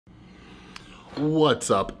What's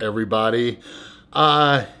up, everybody?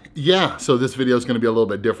 Yeah, so this video is going to be a little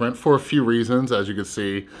bit different for a few reasons. As you can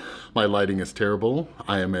see, my lighting is terrible.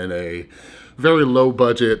 I am in a very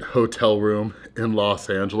low-budget hotel room in Los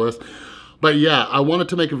Angeles. But yeah, I wanted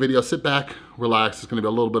to make a video. Sit back, relax. It's going to be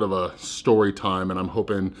a little bit of a story time, and I'm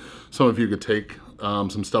hoping some of you could take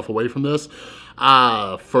some stuff away from this.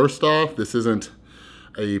 First off, this isn't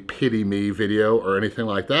a pity me video or anything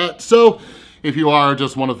like that. So if you are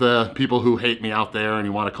just one of the people who hate me out there and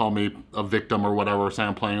you want to call me a victim or whatever, say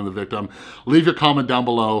I'm playing the victim, leave your comment down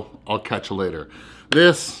below. I'll catch you later.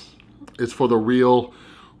 This is for the real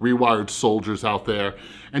Rewired soldiers out there,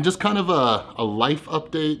 and just kind of a life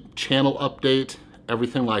update, channel update,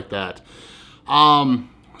 everything like that.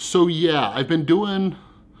 So yeah, I've been doing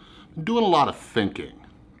a lot of thinking,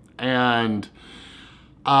 and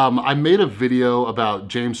I made a video about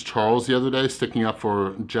James Charles the other day sticking up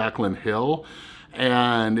for Jaclyn Hill,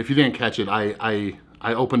 and if you didn't catch it, I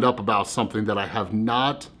opened up about something that I have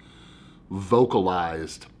not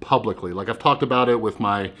vocalized publicly. Like, I've talked about it with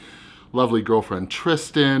my lovely girlfriend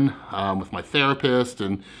Tristan, with my therapist,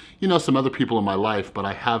 and some other people in my life, but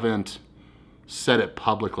I haven't said it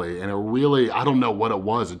publicly. And it really, I don't know what it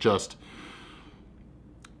was,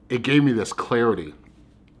 it gave me this clarity.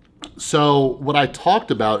 So what I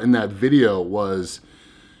talked about in that video was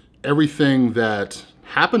everything that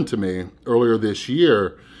happened to me earlier this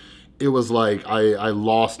year. It was like I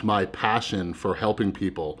lost my passion for helping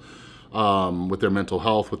people with their mental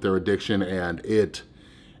health, with their addiction, and it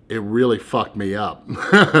really fucked me up.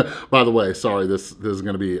 By the way, sorry, this is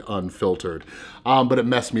gonna be unfiltered. But it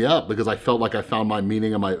messed me up because I felt like I found my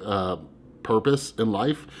meaning and my purpose in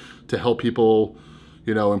life to help people,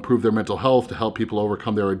 improve their mental health, to help people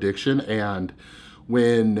overcome their addiction. And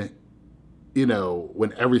when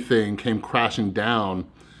everything came crashing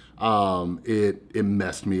down, it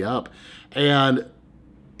messed me up. And,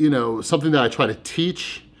 something that I try to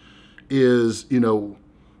teach is,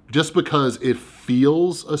 just because it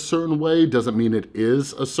feels a certain way doesn't mean it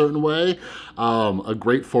is a certain way. A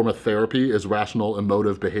great form of therapy is rational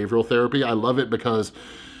emotive behavioral therapy. I love it because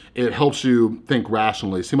it helps you think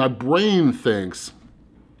rationally. See, my brain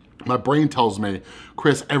tells me,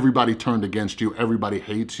 Chris, everybody turned against you, everybody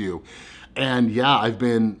hates you. And yeah, I've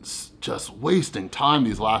been just wasting time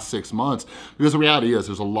these last 6 months, because the reality is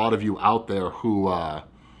there's a lot of you out there who have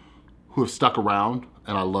stuck around,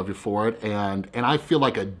 and I love you for it. And I feel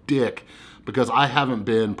like a dick because I haven't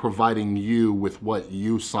been providing you with what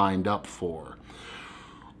you signed up for,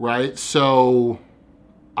 right? So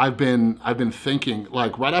I've been thinking,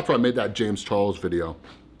 like, right after I made that James Charles video,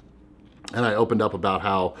 and I opened up about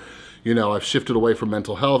how, I've shifted away from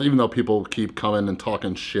mental health, even though people keep coming and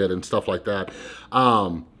talking shit and stuff like that.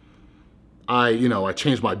 I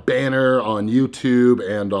changed my banner on YouTube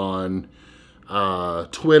and on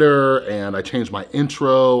Twitter, and I changed my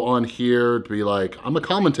intro on here to be like, I'm a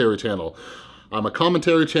commentary channel. I'm a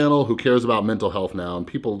commentary channel who cares about mental health now. And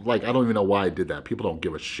people, like, I don't even know why I did that. People don't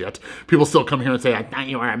give a shit. People still come here and say, I thought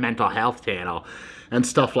you were a mental health channel and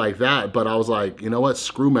stuff like that. But I was like, you know what?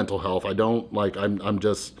 Screw mental health. I don't, like, I'm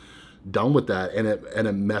just done with that. And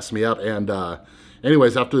it messed me up. And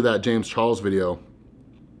anyways, after that James Charles video,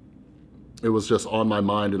 it was just on my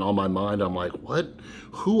mind and on my mind. I'm like, what?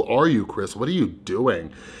 Who are you, Chris? What are you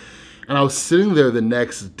doing? And I was sitting there the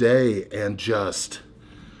next day and just,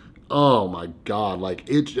 oh my God, like,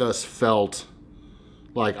 it just felt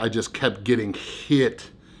like I just kept getting hit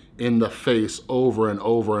in the face over and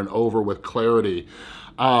over and over with clarity.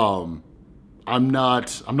 I'm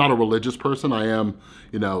not a religious person. I am,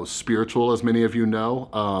 spiritual, as many of you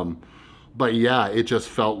know. But yeah, it just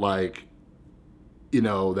felt like,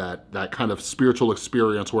 that kind of spiritual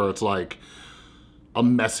experience where it's like a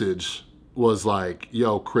message was like,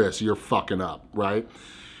 yo, Chris, you're fucking up, right?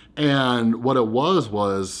 And what it was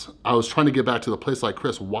I was trying to get back to the place like,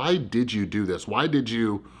 Chris, why did you do this? Where did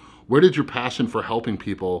your passion for helping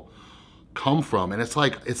people come from? And it's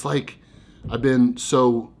like I've been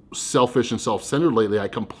so selfish and self-centered lately, I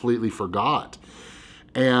completely forgot.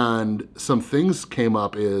 And some things came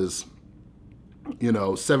up is,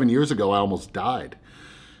 7 years ago, I almost died.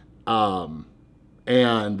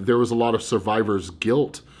 And there was a lot of survivor's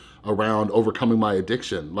guilt around overcoming my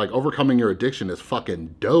addiction. Like, overcoming your addiction is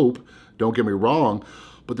fucking dope, don't get me wrong,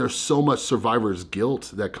 but there's so much survivor's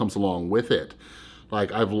guilt that comes along with it.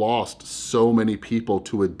 Like, I've lost so many people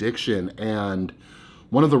to addiction, and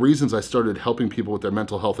one of the reasons I started helping people with their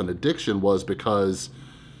mental health and addiction was because,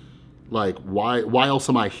 like, why else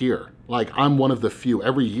am I here? Like, I'm one of the few.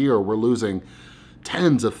 Every year we're losing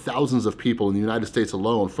tens of thousands of people in the United States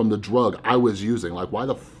alone from the drug I was using. Like, why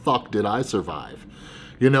the fuck did I survive?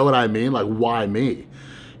 You know what I mean? Like, why me?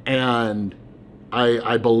 And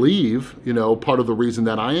I believe, you know, part of the reason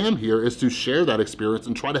that I am here is to share that experience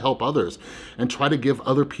and try to help others and try to give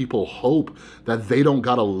other people hope that they don't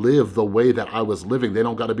gotta live the way that I was living. They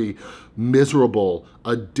don't gotta be miserable,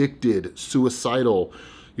 addicted, suicidal,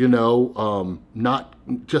 you know,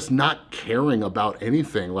 not caring about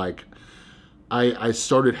anything. Like, I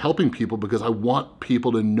started helping people because I want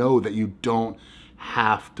people to know that you don't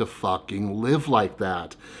have to fucking live like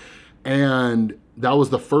that. And that was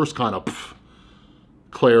the first kind of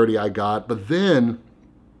clarity I got. But then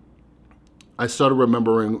I started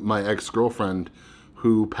remembering my ex-girlfriend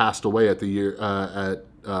who passed away at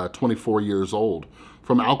 24 years old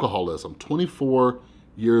from alcoholism. 24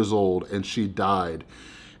 years old, and she died.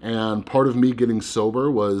 And part of me getting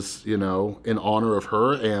sober was, you know, in honor of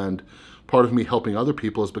her, and part of me helping other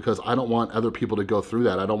people is because I don't want other people to go through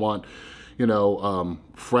that. I don't want, you know,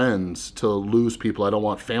 friends to lose people. I don't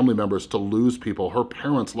want family members to lose people. Her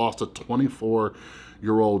parents lost a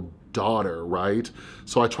 24-year-old daughter, right?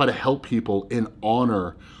 So I try to help people in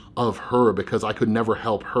honor of her because I could never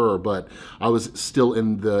help her, but I was still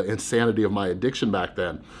in the insanity of my addiction back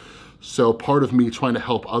then. So part of me trying to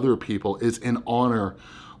help other people is in honor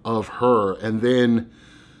of her. And then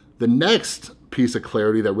the next piece of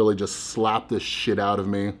clarity that really just slapped the shit out of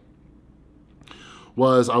me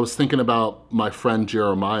was I was thinking about my friend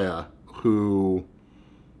Jeremiah, who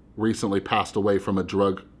recently passed away from a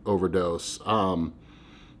drug overdose.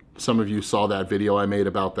 Some of you saw that video I made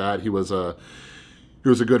about that. He was a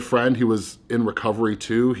good friend. He was in recovery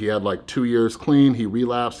too. He had like 2 years clean. He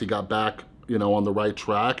relapsed. He got back, you know, on the right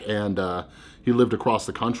track, and he lived across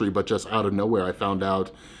the country, but just out of nowhere, I found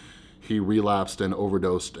out he relapsed and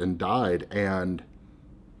overdosed and died. And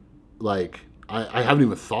like, I haven't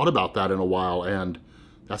even thought about that in a while. And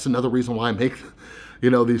that's another reason why I make, you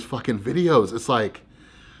know, these fucking videos. It's like,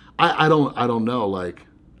 I don't know, like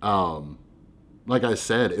I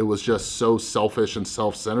said, it was just so selfish and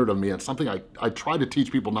self-centered of me, and something I try to teach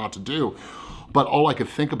people not to do, but all I could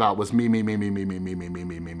think about was me,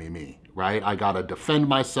 right? I gotta defend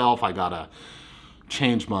myself, I gotta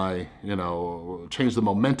change my, you know, change the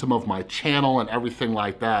momentum of my channel and everything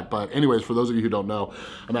like that. But anyways, for those of you who don't know,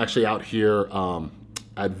 I'm actually out here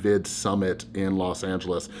at Vid Summit in Los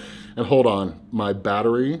Angeles. And hold on, my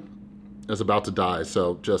battery is about to die,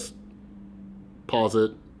 so just pause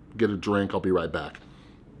it, get a drink, I'll be right back.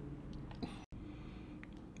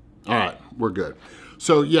 All right, we're good.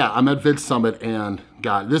 So yeah, I'm at Vid Summit, and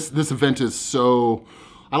God, this event is so,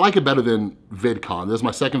 I like it better than VidCon. This is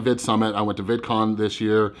my second Vid Summit. I went to VidCon this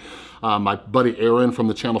year. My buddy Aaron from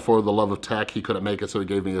the channel For the Love of Tech, he couldn't make it, so he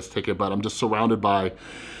gave me his ticket, but I'm just surrounded by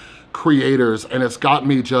creators, and it's got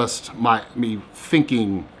me just, me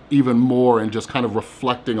thinking even more and just kind of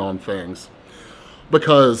reflecting on things.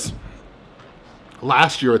 Because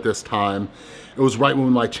last year at this time, it was right when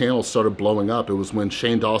my channel started blowing up. It was when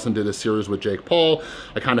Shane Dawson did a series with Jake Paul.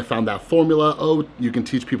 I kind of found that formula. Oh, you can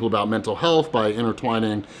teach people about mental health by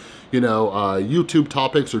intertwining, you know, YouTube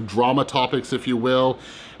topics or drama topics, if you will.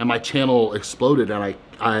 And my channel exploded, and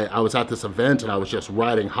I was at this event, and I was just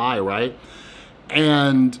riding high, right?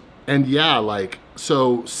 And yeah, like,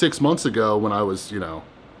 so 6 months ago when I was, you know,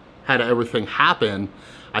 had everything happen,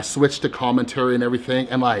 I switched to commentary and everything.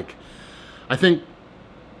 And like, I think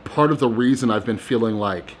part of the reason I've been feeling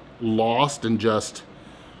like lost and just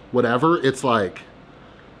whatever, it's like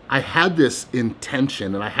I had this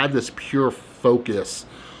intention and I had this pure focus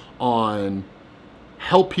on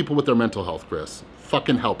help people with their mental health, Chris.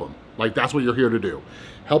 Fucking help them. Like, that's what you're here to do.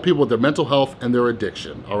 Help people with their mental health and their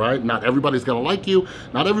addiction, all right? Not everybody's gonna like you.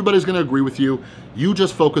 Not everybody's gonna agree with you. You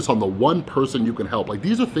just focus on the one person you can help. Like,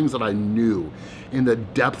 these are things that I knew in the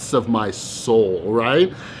depths of my soul,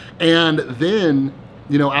 right? And then,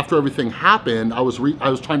 you know, after everything happened, I was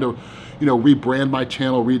trying to, you know, rebrand my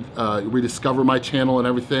channel, rediscover my channel and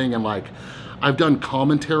everything. And like, I've done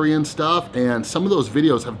commentary and stuff, and some of those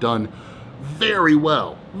videos have done very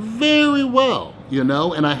well, you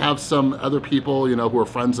know? And I have some other people, you know, who are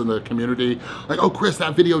friends in the community, like, oh, Chris,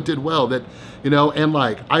 that video did well, that, you know, and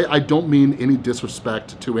like, I don't mean any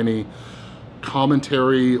disrespect to any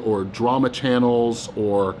commentary or drama channels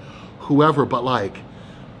or whoever, but like,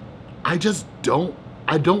 I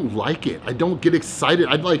don't like it. I don't get excited.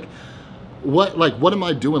 I'd like, what am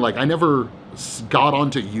I doing? Like, I never got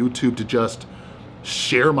onto YouTube to just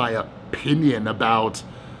share my opinion about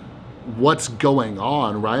what's going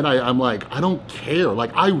on, right? I'm like, I don't care.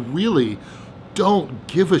 Like, I really don't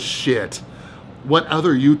give a shit what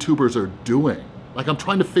other YouTubers are doing. Like, I'm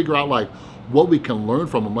trying to figure out like what we can learn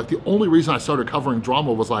from them. Like, the only reason I started covering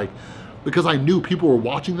drama was like, because I knew people were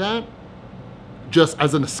watching that just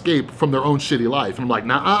as an escape from their own shitty life. And I'm like,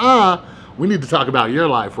 nah, we need to talk about your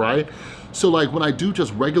life, right? So like when I do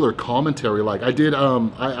just regular commentary, like I did,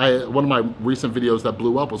 one of my recent videos that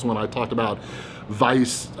blew up was when I talked about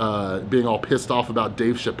Vice being all pissed off about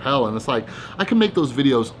Dave Chappelle. And it's like, I can make those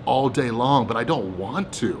videos all day long, but I don't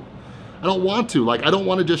want to. I don't want to. Like, I don't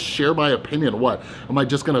want to just share my opinion. What? Am I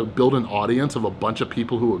just gonna build an audience of a bunch of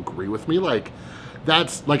people who agree with me? Like,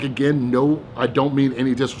 that's, like, again, no, I don't mean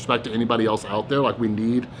any disrespect to anybody else out there. Like, we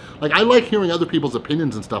need, like, I like hearing other people's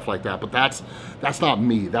opinions and stuff like that, but that's not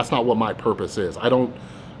me. That's not what my purpose is. I don't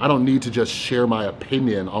need to just share my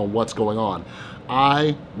opinion on what's going on.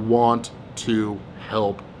 I want to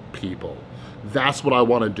help people. That's what I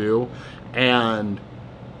want to do. And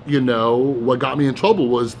you know, what got me in trouble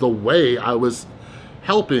was the way I was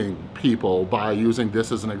helping people by using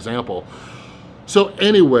this as an example. So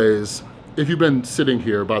anyways, if you've been sitting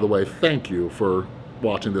here, by the way, thank you for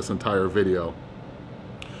watching this entire video.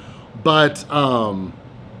 But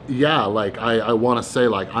yeah, like I want to say,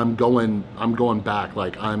 like I'm going back.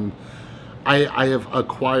 Like I have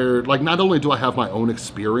acquired, like not only do I have my own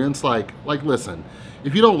experience, like listen,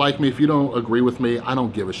 if you don't like me, if you don't agree with me, I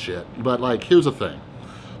don't give a shit. But like here's the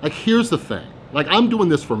thing. Like I'm doing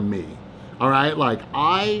this for me, all right? Like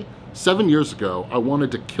 7 years ago, I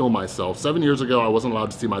wanted to kill myself. 7 years ago, I wasn't allowed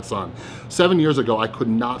to see my son. 7 years ago, I could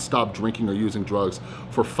not stop drinking or using drugs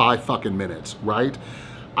for 5 fucking minutes, right?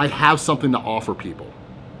 I have something to offer people,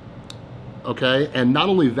 okay? And not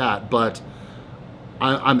only that, but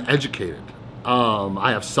I'm educated.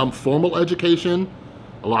 I have some formal education,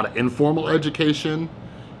 a lot of informal education,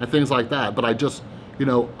 and things like that, but I just, you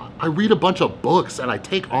know, I read a bunch of books and I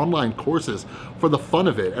take online courses for the fun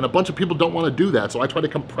of it, and a bunch of people don't want to do that, so I try to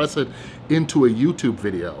compress it into a YouTube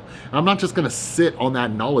video. And I'm not just gonna sit on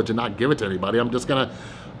that knowledge and not give it to anybody. I'm just gonna,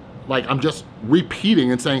 like, I'm just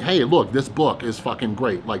repeating and saying, hey, look, this book is fucking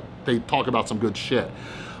great. Like, they talk about some good shit.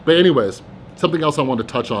 But anyways, something else I wanted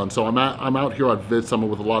to touch on. So I'm out here at Vid Summit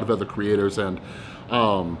with a lot of other creators, and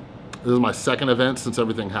this is my second event since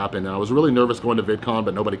everything happened, and I was really nervous going to VidCon,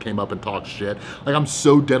 but nobody came up and talked shit. Like, I'm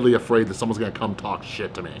so deadly afraid that someone's gonna come talk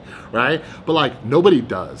shit to me, right? But like, nobody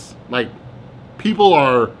does. Like, people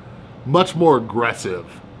are much more aggressive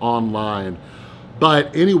online.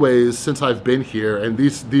 But anyways, since I've been here, and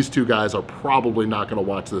these two guys are probably not gonna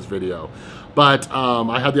watch this video, but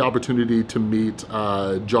I had the opportunity to meet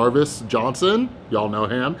Jarvis Johnson, y'all know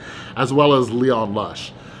him, as well as Leon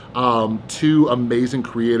Lush. Two amazing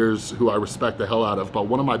creators who I respect the hell out of, but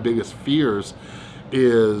one of my biggest fears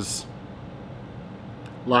is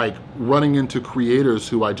like running into creators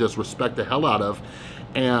who I just respect the hell out of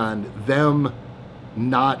and them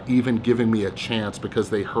not even giving me a chance because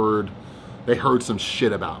they heard some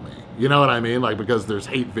shit about me. You know what I mean? Like, because there's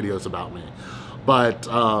hate videos about me. But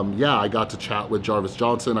yeah, I got to chat with Jarvis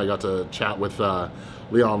Johnson. I got to chat with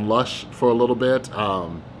Leon Lush for a little bit.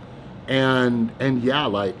 And yeah,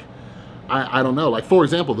 like, I don't know. Like, for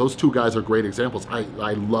example, those two guys are great examples.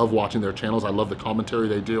 I love watching their channels. I love the commentary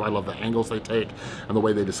they do. I love the angles they take and the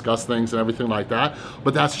way they discuss things and everything like that.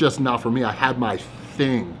 But that's just not for me. I had my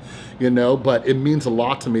thing, you know, but it means a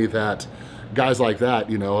lot to me that guys like that,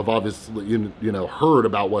 you know, have obviously, you know, heard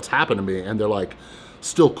about what's happened to me, and they're like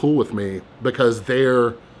still cool with me because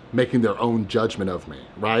they're making their own judgment of me,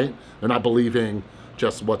 right? They're not believing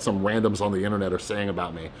just what some randoms on the internet are saying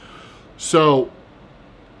about me. So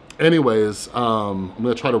anyways, I'm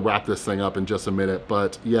gonna try to wrap this thing up in just a minute,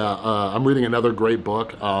 but yeah, I'm reading another great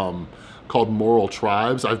book called Moral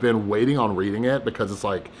Tribes. I've been waiting on reading it because it's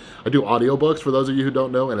like, I do audiobooks for those of you who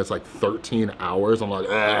don't know, and it's like 13 hours. I'm like,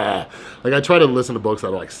 ugh. Like, I try to listen to books that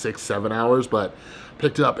are like 6-7 hours, but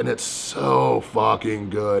picked it up and it's so fucking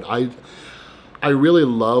good. I really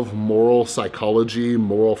love moral psychology,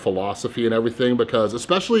 moral philosophy and everything, because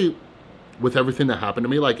especially with everything that happened to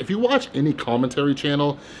me, like if you watch any commentary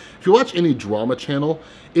channel, if you watch any drama channel,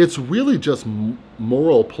 it's really just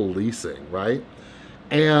moral policing, right?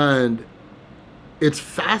 And it's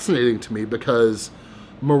fascinating to me because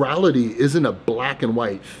morality isn't a black and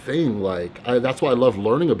white thing. Like, that's why I love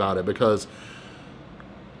learning about it, because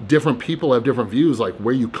different people have different views, like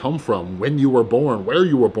where you come from, when you were born, where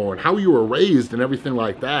you were born, how you were raised, and everything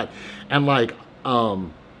like that. And like,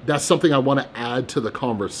 that's something I want to add to the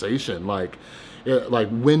conversation. Like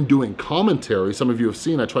when doing commentary, some of you have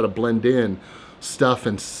seen, I try to blend in stuff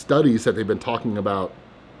and studies that they've been talking about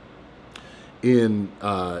in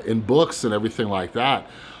books and everything like that.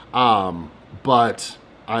 But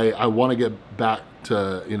I want to get back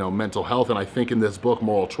to, you know, mental health. And I think in this book,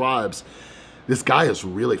 Moral Tribes, this guy is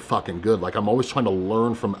really fucking good. Like, I'm always trying to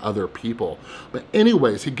learn from other people. But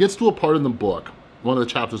anyways, he gets to a part in the book, one of the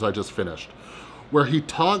chapters I just finished, where he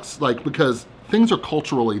talks like, because things are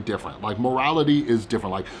culturally different. Like morality is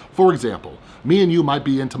different. Like, for example, me and you might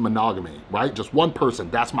be into monogamy, right? Just one person,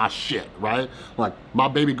 that's my shit, right? Like my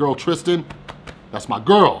baby girl Tristan, that's my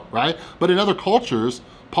girl, right? But in other cultures,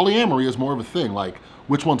 polyamory is more of a thing. Like,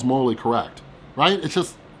 which one's morally correct, right? It's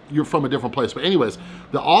just, you're from a different place. But anyways,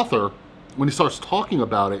 the author, when he starts talking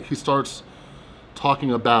about it, he starts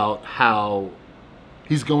talking about how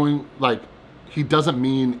he's going, like, he doesn't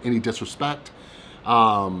mean any disrespect.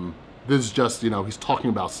 This is just, you know, he's talking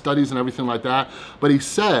about studies and everything like that. But he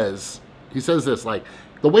says this, like,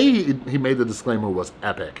 the way he made the disclaimer was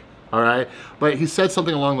epic, all right? But he said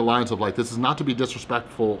something along the lines of like, this is not to be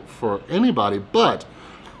disrespectful for anybody, but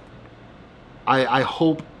I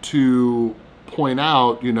hope to point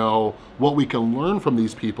out, you know, what we can learn from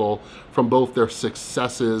these people, from both their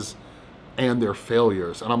successes and their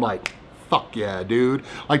failures. And I'm like, fuck yeah, dude.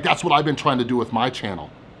 Like, that's what I've been trying to do with my channel.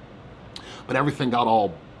 But everything got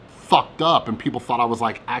all fucked up and people thought I was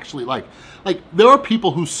like, actually, like there are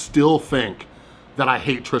people who still think that I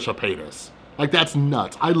hate Trisha Paytas. Like, that's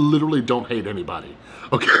nuts. I literally don't hate anybody,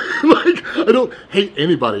 okay? Like, I don't hate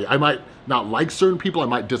anybody. I might not like certain people. I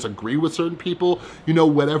might disagree with certain people, you know,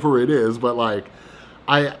 whatever it is. But like,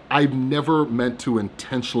 I've never meant to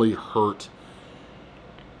intentionally hurt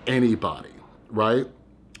anybody, right?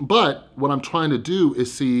 But what I'm trying to do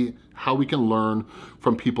is see how we can learn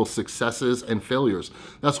from people's successes and failures.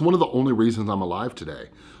 That's one of the only reasons I'm alive today,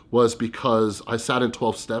 was because I sat in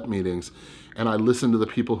 12-step meetings and I listened to the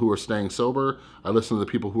people who are staying sober. I listened to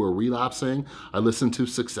the people who are relapsing. I listened to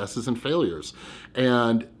successes and failures.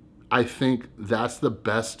 And I think that's the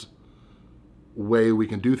best way we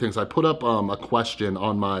can do things. I put up a question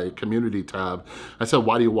on my community tab. I said,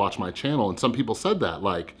 why do you watch my channel? And some people said that,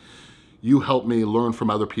 like, you help me learn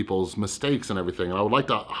from other people's mistakes and everything. And I would like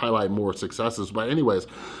to highlight more successes. But anyways,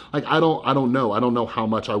 like, I don't know. I don't know how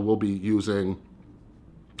much I will be using,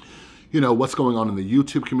 you know, what's going on in the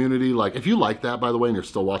YouTube community. Like, if you like that, by the way, and you're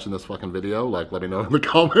still watching this fucking video, like, let me know in the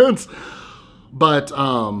comments. But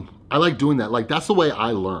I like doing that. Like, that's the way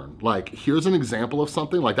I learn. Like, here's an example of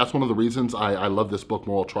something. Like, that's one of the reasons I love this book,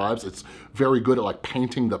 Moral Tribes. It's very good at like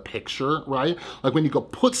painting the picture, right? Like when you go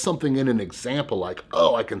put something in an example, like,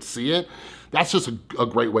 oh, I can see it. That's just a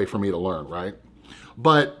great way for me to learn, right?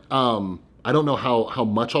 But I don't know how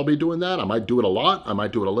much I'll be doing that. I might do it a lot. I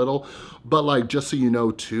might do it a little. But like, just so you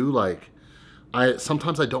know too, like,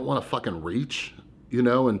 sometimes I don't want to fucking reach, you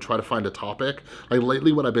know, and try to find a topic. Like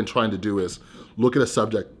lately, what I've been trying to do is look at a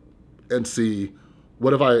subject and see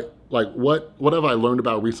what have I learned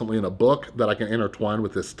about recently in a book that I can intertwine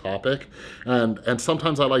with this topic. And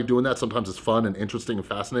sometimes I like doing that. Sometimes it's fun and interesting and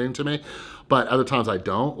fascinating to me, but other times I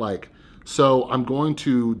don't. Like, so I'm going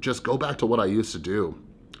to just go back to what I used to do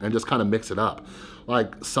and just kind of mix it up.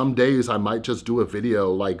 Like some days I might just do a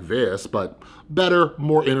video like this, but better,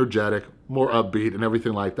 more energetic, more upbeat and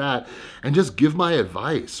everything like that, and just give my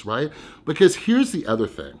advice, right? Because here's the other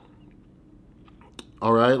thing.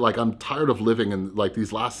 All right, like I'm tired of living in like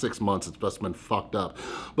these last 6 months, it's just been fucked up.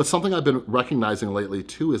 But something I've been recognizing lately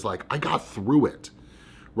too is like, I got through it,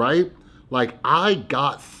 right? Like I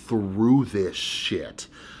got through this shit.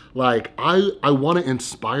 Like I wanna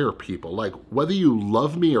inspire people, like whether you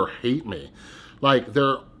love me or hate me, like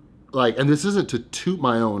and this isn't to toot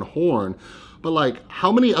my own horn, but like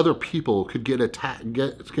how many other people could get attacked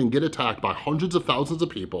by hundreds of thousands of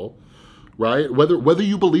people, right? Whether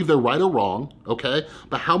you believe they're right or wrong, okay?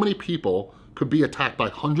 But how many people could be attacked by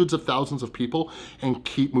hundreds of thousands of people and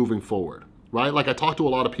keep moving forward, right? Like I talk to a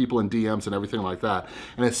lot of people in DMs and everything like that,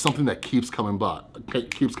 and it's something that keeps coming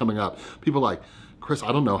up. People are like, Chris,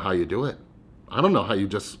 I don't know how you do it. I don't know how you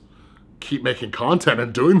just keep making content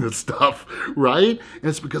and doing this stuff, right? And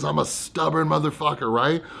it's because I'm a stubborn motherfucker,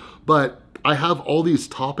 right? But I have all these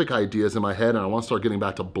topic ideas in my head and I want to start getting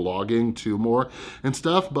back to blogging too more and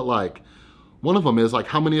stuff, but like, one of them is like,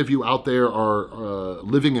 how many of you out there are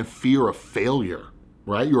living in fear of failure,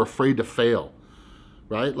 right? You're afraid to fail,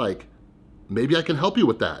 right? Like, maybe I can help you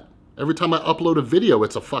with that. Every time I upload a video,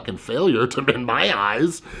 it's a fucking failure in my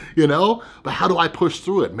eyes, you know? But how do I push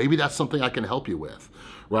through it? Maybe that's something I can help you with,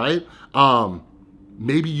 right?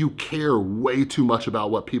 Maybe you care way too much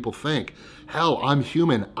about what people think. Hell, I'm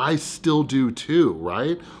human, I still do too,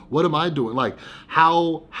 right? What am I doing? Like,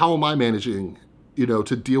 how am I managing, you know,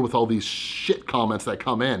 to deal with all these shit comments that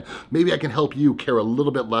come in? Maybe I can help you care a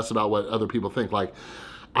little bit less about what other people think. Like,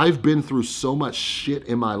 I've been through so much shit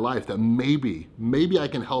in my life that maybe I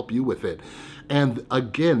can help you with it. And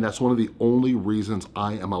again, that's one of the only reasons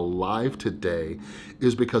I am alive today,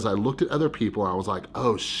 is because I looked at other people and I was like,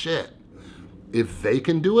 oh shit, if they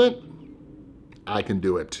can do it, I can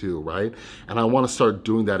do it too, right? And I want to start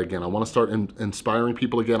doing that again. I want to start inspiring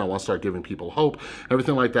people again. I want to start giving people hope,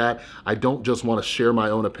 everything like that. I don't just want to share my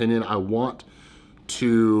own opinion. I want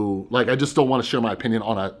to, like, I just don't want to share my opinion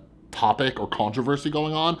on a topic or controversy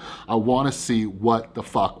going on. I want to see what the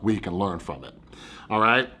fuck we can learn from it. All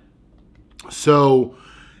right? So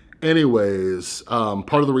anyways,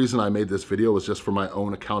 part of the reason I made this video was just for my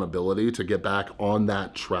own accountability to get back on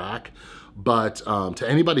that track. But to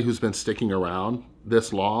anybody who's been sticking around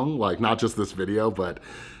this long, like not just this video, but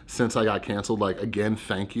since I got canceled, like again,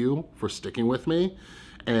 thank you for sticking with me.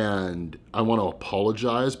 And I want to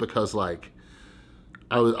apologize because like,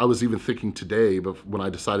 I was even thinking today, but when I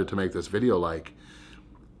decided to make this video, like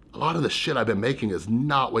a lot of the shit I've been making is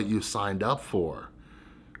not what you signed up for,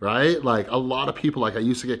 right? Like a lot of people, like I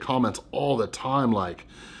used to get comments all the time, like,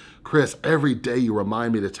 Chris, every day you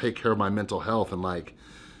remind me to take care of my mental health. And like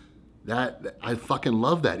that, I fucking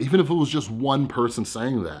love that. Even if it was just one person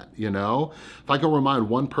saying that, you know, if I can remind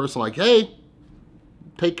one person like, hey,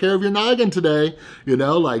 take care of your noggin today, you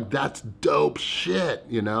know, like that's dope shit,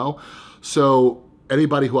 you know? So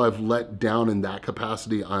anybody who I've let down in that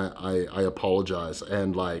capacity, I apologize.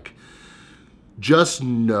 And like, just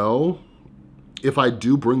know if I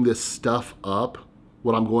do bring this stuff up,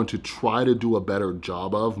 what I'm going to try to do a better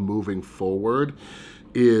job of moving forward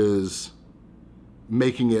is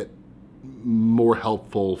making it more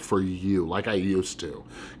helpful for you like I used to.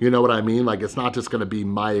 You know what I mean? Like, it's not just gonna be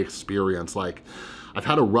my experience. Like, I've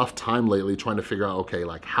had a rough time lately trying to figure out, okay,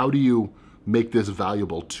 like how do you make this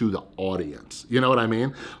valuable to the audience? You know what I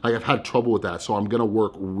mean? Like I've had trouble with that. So I'm gonna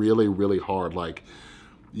work really, really hard. Like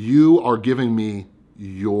you are giving me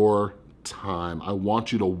your time. I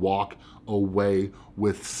want you to walk away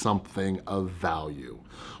with something of value.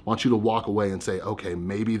 I want you to walk away and say, okay,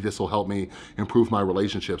 maybe this will help me improve my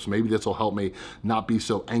relationships. Maybe this will help me not be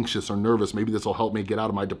so anxious or nervous. Maybe this will help me get out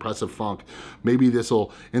of my depressive funk. Maybe this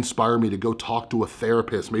will inspire me to go talk to a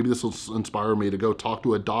therapist. Maybe this will inspire me to go talk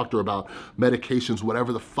to a doctor about medications,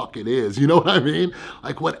 whatever the fuck it is. You know what I mean?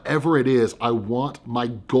 Like whatever it is, I want my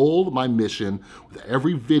goal, my mission with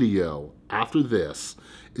every video after this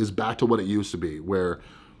is back to what it used to be, where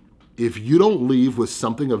if you don't leave with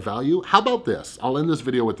something of value, how about this? I'll end this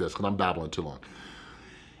video with this because I'm babbling too long.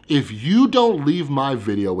 If you don't leave my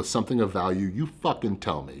video with something of value, you fucking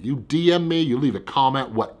tell me. You DM me, you leave a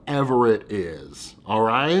comment, whatever it is, all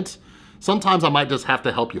right? Sometimes I might just have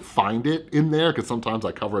to help you find it in there because sometimes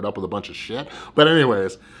I cover it up with a bunch of shit. But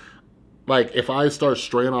anyways, like if I start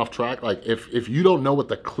straying off track, like if you don't know what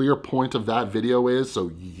the clear point of that video is, so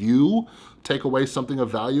you take away something of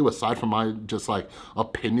value aside from my just like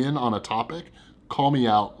opinion on a topic, call me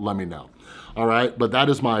out, let me know. All right, but that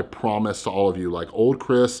is my promise to all of you. Like old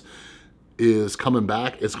Chris is coming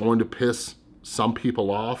back. It's going to piss some people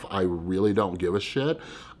off. I really don't give a shit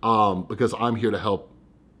because I'm here to help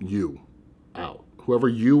you out. Whoever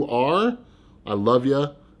you are, I love you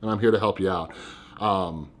and I'm here to help you out.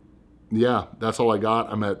 Yeah, that's all I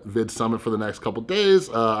got. I'm at Vid Summit for the next couple days.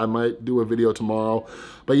 I might do a video tomorrow.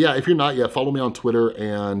 But yeah, if you're not yet, follow me on Twitter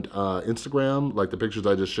and Instagram, like the pictures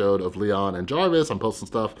I just showed of Leon and Jarvis. I'm posting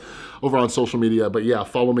stuff over on social media. But yeah,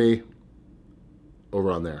 follow me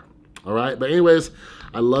over on there. All right, but anyways,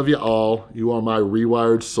 I love you all. You are my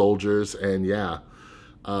Rewired soldiers. And yeah,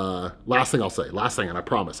 last thing I'll say, and I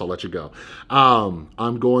promise I'll let you go. I'm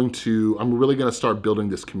really gonna start building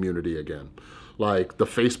this community again. Like the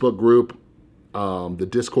Facebook group, the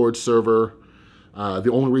Discord server. The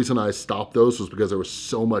only reason I stopped those was because there was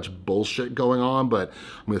so much bullshit going on, but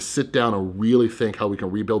I'm gonna sit down and really think how we can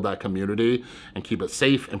rebuild that community and keep it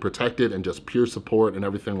safe and protected and just peer support and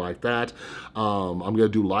everything like that. I'm gonna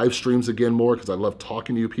do live streams again more because I love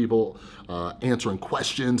talking to you people, answering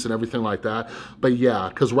questions and everything like that. But yeah,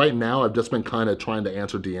 because right now I've just been kind of trying to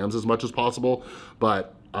answer DMs as much as possible,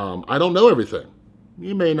 but I don't know everything.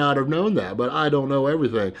 You may not have known that, but I don't know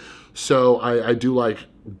everything. So I do like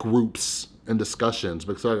groups and discussions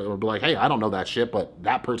because I'll be like, hey, I don't know that shit, but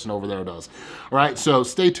that person over there does. All right, so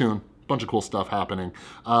stay tuned. Bunch of cool stuff happening.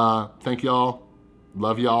 Thank y'all.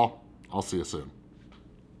 Love y'all. I'll see you soon.